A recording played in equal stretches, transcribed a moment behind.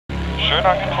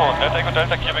Schönhagen Airport, Delta Echo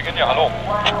Delta Key begin, ja, hallo.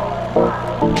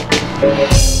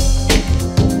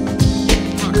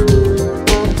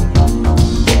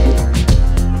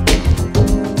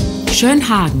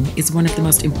 Schönhagen is one of the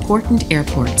most important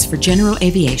airports for general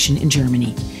aviation in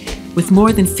Germany. With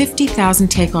more than 50,000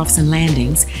 takeoffs and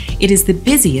landings, it is the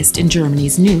busiest in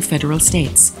Germany's new federal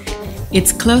states.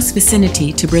 Its close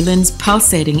vicinity to Berlin's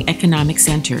pulsating economic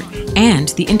center and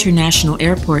the international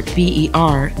airport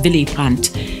BER Willy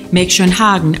Brandt make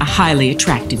Schönhagen a highly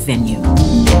attractive venue.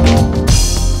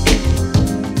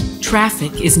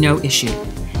 Traffic is no issue.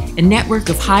 A network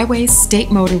of highways, state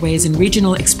motorways, and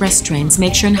regional express trains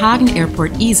make Schönhagen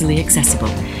Airport easily accessible.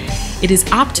 It is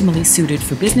optimally suited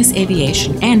for business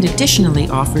aviation and additionally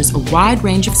offers a wide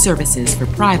range of services for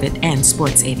private and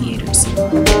sports aviators.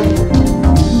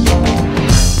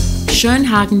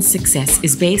 Schönhagen's success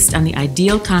is based on the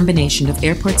ideal combination of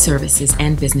airport services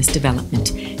and business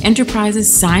development. Enterprises,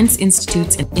 science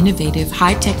institutes, and innovative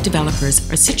high-tech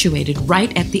developers are situated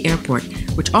right at the airport,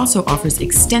 which also offers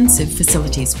extensive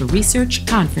facilities for research,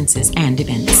 conferences, and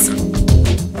events.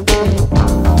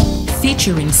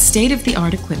 Featuring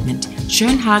state-of-the-art equipment,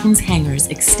 Schönhagen's hangars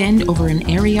extend over an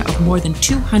area of more than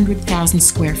 200,000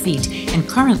 square feet and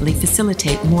currently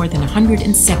facilitate more than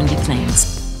 170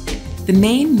 planes. The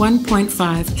main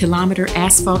 1.5-kilometer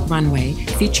asphalt runway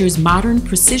features modern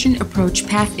precision approach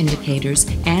path indicators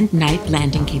and night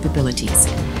landing capabilities.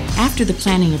 After the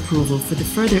planning approval for the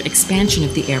further expansion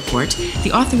of the airport,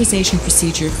 the authorization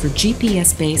procedure for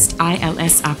GPS-based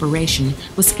ILS operation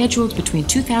was scheduled between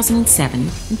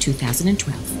 2007 and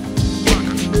 2012.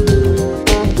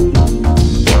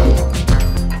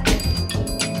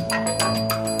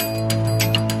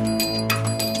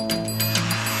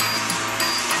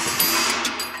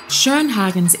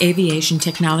 Schönhagen's Aviation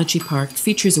Technology Park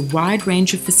features a wide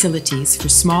range of facilities for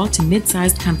small to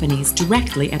mid-sized companies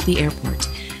directly at the airport.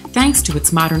 Thanks to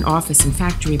its modern office and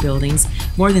factory buildings,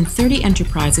 more than 30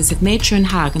 enterprises have made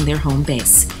Schönhagen their home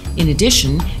base. In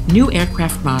addition, new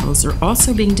aircraft models are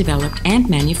also being developed and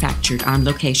manufactured on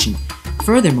location.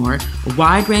 Furthermore, a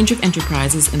wide range of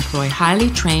enterprises employ highly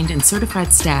trained and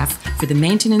certified staff for the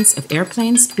maintenance of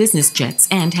airplanes, business jets,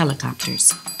 and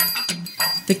helicopters.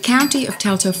 The County of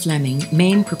Teltow-Fleming,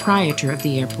 main proprietor of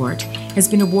the airport, has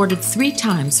been awarded 3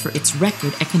 times for its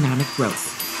record economic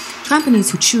growth.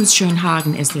 Companies who choose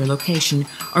Schönhagen as their location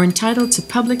are entitled to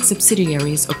public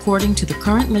subsidiaries according to the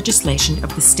current legislation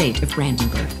of the state of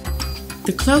Brandenburg.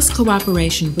 The close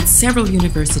cooperation with several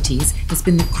universities has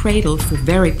been the cradle for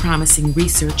very promising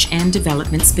research and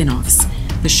development spin-offs.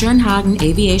 The Schönhagen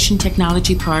Aviation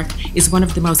Technology Park is one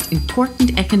of the most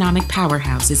important economic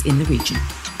powerhouses in the region.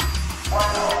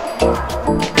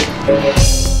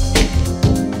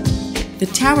 The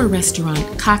Tower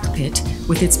Restaurant Cockpit,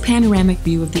 with its panoramic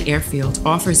view of the airfield,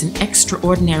 offers an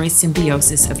extraordinary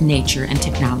symbiosis of nature and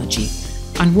technology.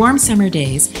 On warm summer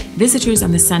days, visitors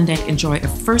on the sun deck enjoy a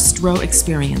first-row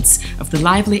experience of the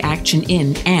lively action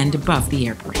in and above the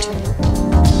airport.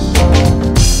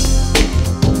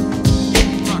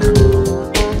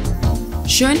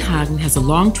 Schönhagen has a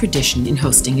long tradition in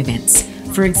hosting events.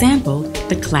 For example,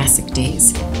 the Classic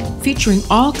Days, featuring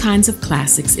all kinds of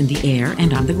classics in the air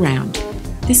and on the ground.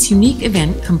 This unique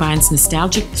event combines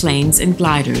nostalgic planes and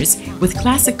gliders with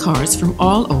classic cars from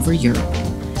all over Europe.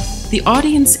 The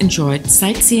audience enjoyed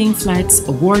sightseeing flights,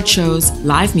 award shows,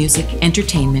 live music,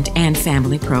 entertainment, and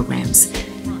family programs.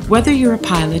 Whether you're a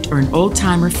pilot or an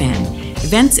old-timer fan,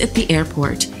 events at the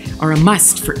airport are a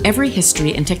must for every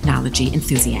history and technology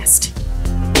enthusiast.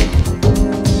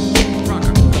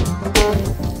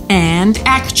 And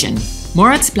action!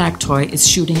 Moritz Bleibtreu is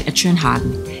shooting at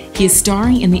Schönhagen. He is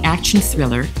starring in the action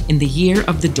thriller In the Year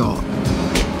of the Dog.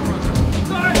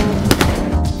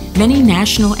 Many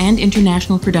national and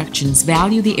international productions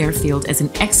value the airfield as an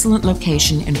excellent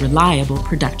location and reliable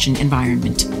production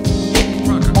environment.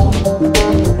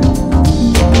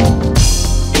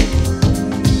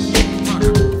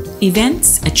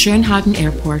 Events at Schönhagen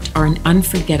Airport are an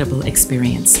unforgettable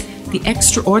experience. The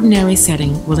extraordinary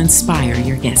setting will inspire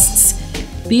your guests.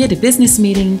 Be it a business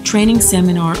meeting, training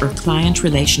seminar, or client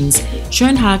relations,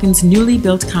 Schönhagen's newly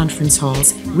built conference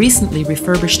halls, recently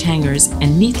refurbished hangars,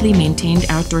 and neatly maintained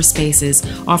outdoor spaces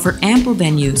offer ample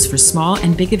venues for small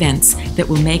and big events that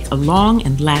will make a long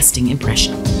and lasting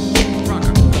impression.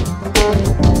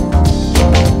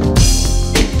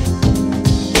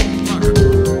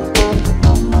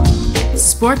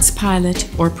 Sports pilot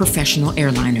or professional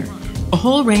airliner. A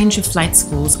whole range of flight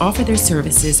schools offer their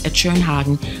services at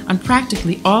Schönhagen on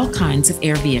practically all kinds of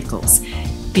air vehicles,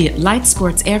 be it light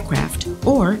sports aircraft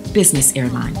or business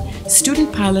airline.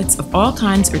 student pilots of all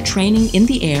kinds are training in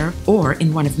the air or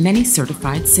in one of many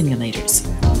certified simulators.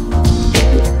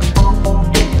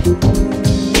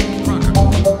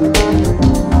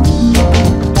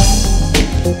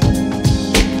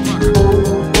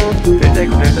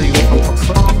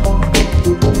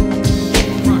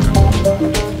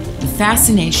 The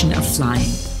fascination of flying.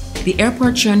 The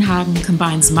airport Schönhagen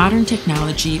combines modern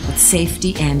technology with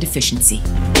safety and efficiency.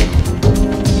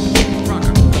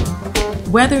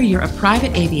 Whether you're a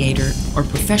private aviator or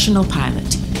professional pilot,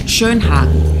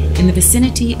 Schönhagen, in the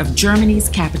vicinity of Germany's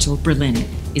capital, Berlin,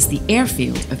 is the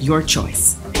airfield of your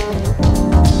choice.